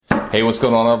Hey, what's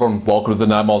going on, everyone? Welcome to the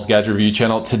 9 Miles Gadget Review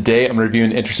channel. Today I'm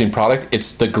reviewing an interesting product.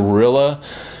 It's the Gorilla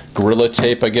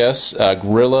Tape, I guess.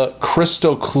 Gorilla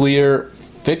Crystal Clear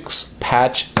Fix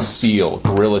Patch Seal.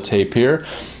 Gorilla Tape here.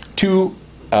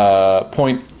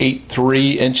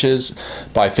 2.83 inches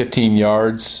by 15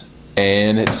 yards.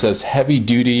 And it says heavy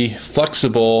duty,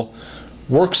 flexible,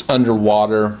 works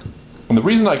underwater. And the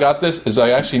reason I got this is I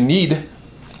actually need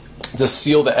to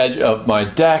seal the edge of my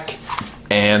deck.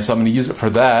 And so I'm going to use it for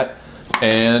that.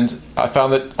 And I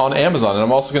found it on Amazon, and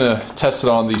I'm also going to test it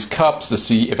on these cups to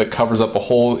see if it covers up a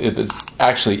hole, if it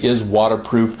actually is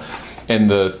waterproof in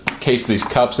the case of these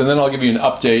cups, and then I'll give you an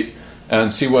update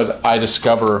and see what I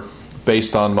discover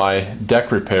based on my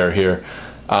deck repair here.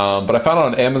 But I found it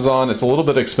on Amazon. It's a little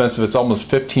bit expensive. It's almost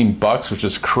 15 bucks, which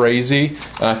is crazy.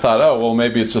 And I thought, oh, well,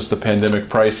 maybe it's just the pandemic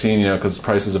pricing, you know, because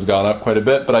prices have gone up quite a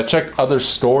bit. But I checked other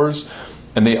stores,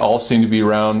 and they all seem to be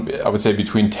around, I would say,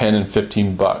 between 10 and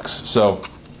 15 bucks. So,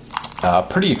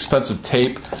 pretty expensive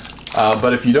tape.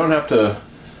 But if you don't have to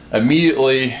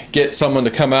immediately get someone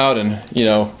to come out and, you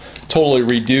know, totally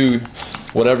redo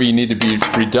whatever you need to be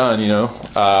redone, you know,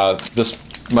 this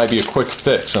might be a quick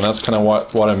fix, and that's kind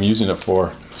of what I'm using it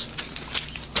for.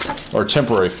 Or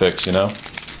temporary fix, you know.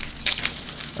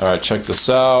 All right, check this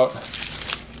out.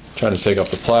 Trying to take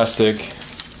off the plastic.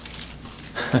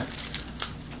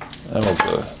 That was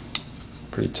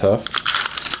pretty tough.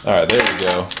 All right, there we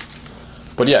go.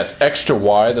 But yeah, it's extra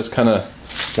wide. That's kind of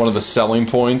one of the selling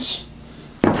points.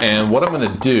 And what I'm going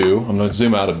to do, I'm going to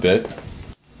zoom out a bit.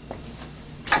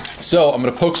 So I'm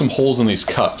going to poke some holes in these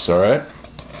cups, all right?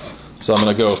 So I'm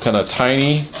going to go kind of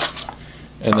tiny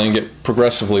and then get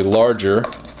progressively larger.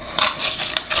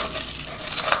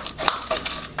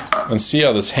 And see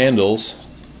how this handles.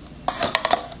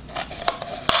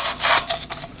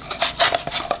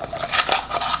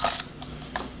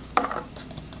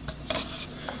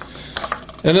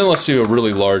 And then let's do a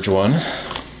really large one.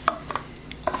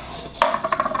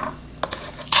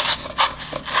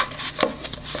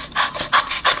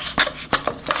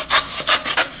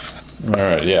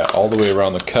 Alright, yeah, all the way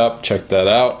around the cup. Check that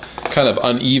out. Kind of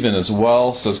uneven as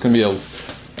well, so it's going to be a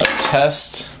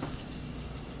test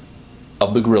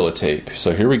of the Gorilla Tape.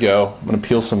 So here we go. I'm going to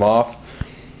peel some off.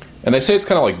 And they say it's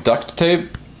kind of like duct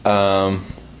tape. So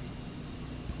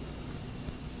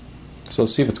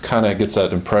let's see if it's kind of gets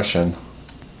that impression.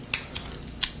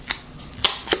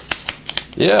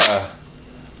 Yeah,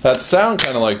 that sounds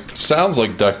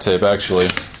like duct tape, actually.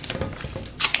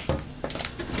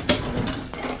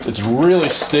 It's really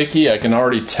sticky, I can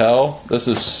already tell. This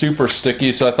is super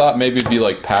sticky, so I thought maybe it'd be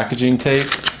like packaging tape,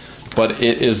 but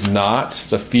it is not.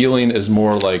 The feeling is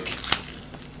more like,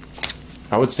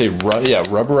 I would say, yeah,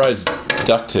 rubberized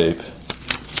duct tape.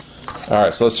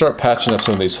 Alright, so let's start patching up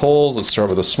some of these holes. Let's start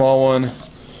with a small one.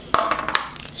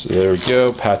 So there we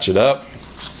go, patch it up.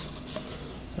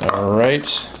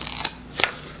 Alright,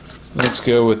 let's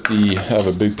go with I have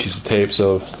a big piece of tape,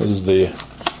 so this is the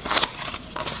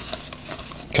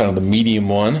kind of the medium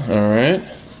one. Alright,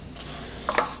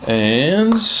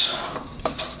 and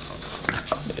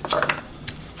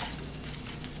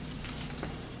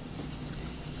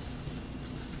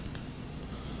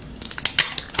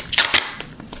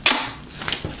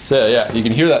so yeah, you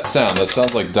can hear that sound. That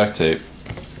sounds like duct tape.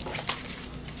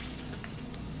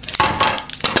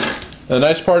 The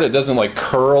nice part, it doesn't like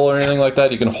curl or anything like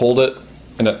that. You can hold it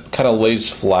and it kind of lays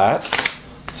flat.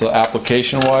 So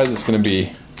application wise, it's going to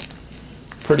be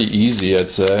pretty easy,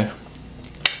 I'd say.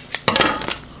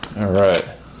 Alright,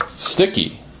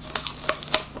 sticky.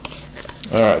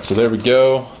 Alright, so there we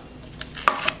go.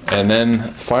 And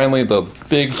then finally the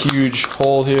big huge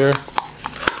hole here.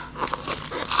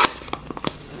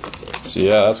 So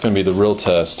yeah, that's going to be the real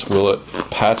test. Will it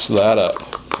patch that up?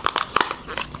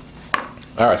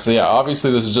 Alright, so yeah, obviously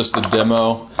this is just a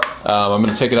demo. I'm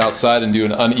going to take it outside and do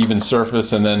an uneven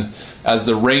surface, and then as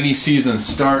the rainy season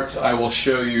starts, I will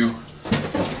show you,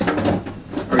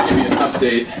 or give you an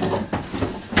update,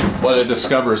 what I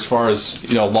discover as far as,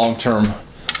 you know, long-term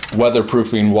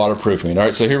weatherproofing, waterproofing.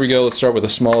 Alright, so here we go. Let's start with the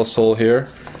smallest hole here.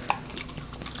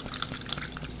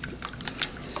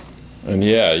 And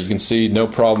yeah, you can see no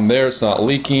problem there. It's not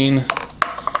leaking.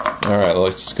 Alright,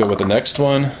 let's go with the next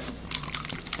one.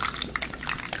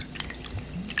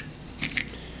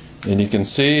 And you can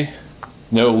see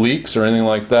no leaks or anything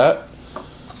like that.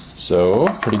 So,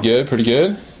 pretty good, pretty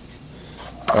good.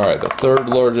 Alright, the third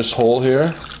largest hole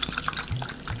here.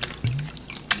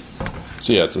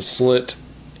 So yeah, it's a slit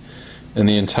in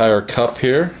the entire cup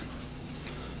here.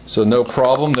 So no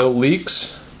problem, no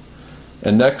leaks.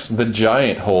 And next, the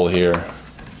giant hole here.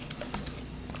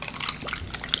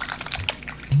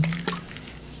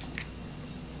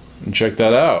 And check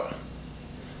that out.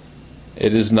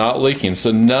 It is not leaking. So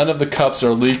none of the cups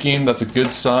are leaking. That's a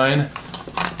good sign.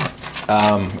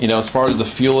 You know, as far as the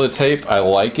feel of the tape, I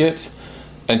like it.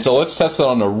 And so let's test it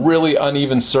on a really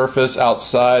uneven surface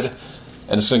outside.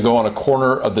 And it's going to go on a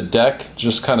corner of the deck.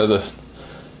 Just kind of the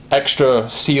extra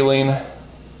sealing,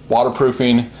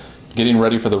 waterproofing, getting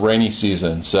ready for the rainy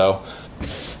season. So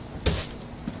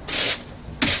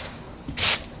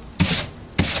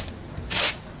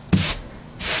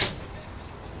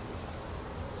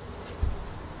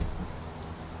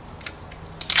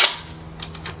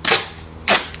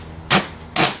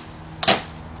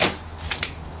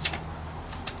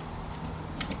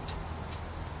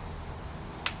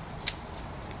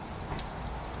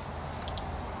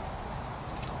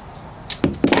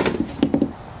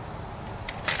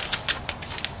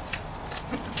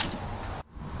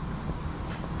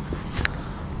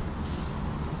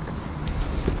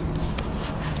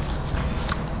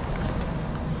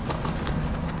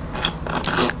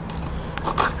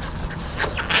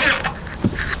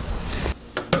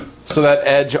So that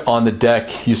edge on the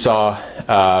deck you saw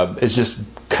is just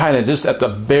kind of just at the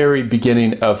very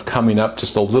beginning of coming up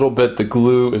just a little bit. The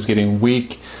glue is getting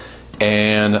weak,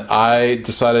 and I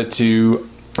decided to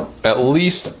at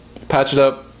least patch it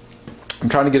up. I'm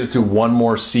trying to get it through one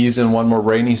more season, one more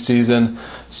rainy season.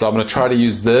 So I'm going to try to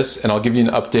use this, and I'll give you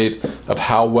an update of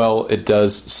how well it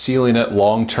does sealing it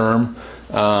long term.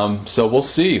 So we'll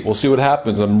see what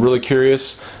happens. I'm really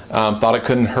curious. Thought it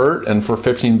couldn't hurt, and for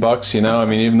 15 bucks, you know, I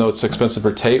mean, even though it's expensive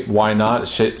for tape, why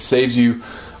not? It saves you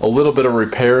a little bit of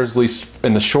repairs, at least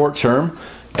in the short term,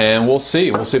 and we'll see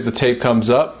if the tape comes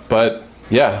up. But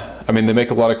yeah, I mean, they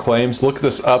make a lot of claims. Look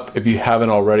this up if you haven't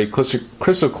already.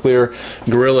 Crystal Clear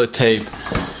Gorilla Tape.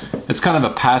 It's kind of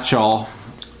a patch-all,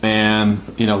 and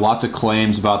you know, lots of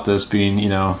claims about this being, you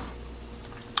know,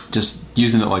 just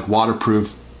using it like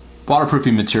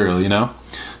waterproofing material, you know.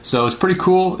 So it's pretty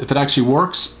cool if it actually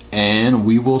works, and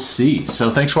we will see. So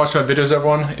thanks for watching my videos,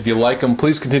 everyone. If you like them,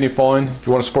 please continue following. If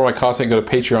you want to support my content, go to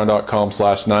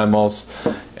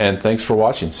patreon.com/9malls. And thanks for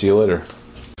watching. See you later.